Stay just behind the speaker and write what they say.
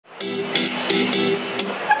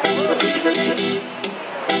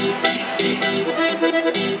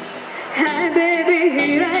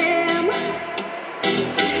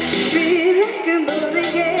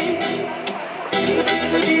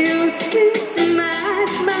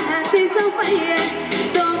fire.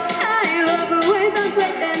 Don't hide, love away, don't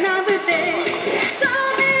wait another day. Show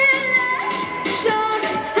me your love, show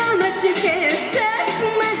me how much you care. Touch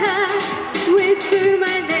my heart, whisper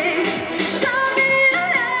my name. Show me your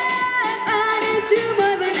love, I need you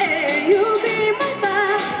more than air. You'll be my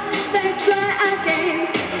bar, that's why I came.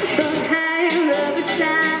 Don't hide, love will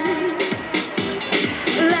shine.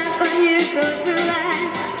 Light on you goes to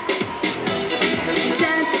life.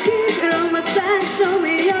 Just keep it on my side, show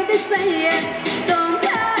me your desire.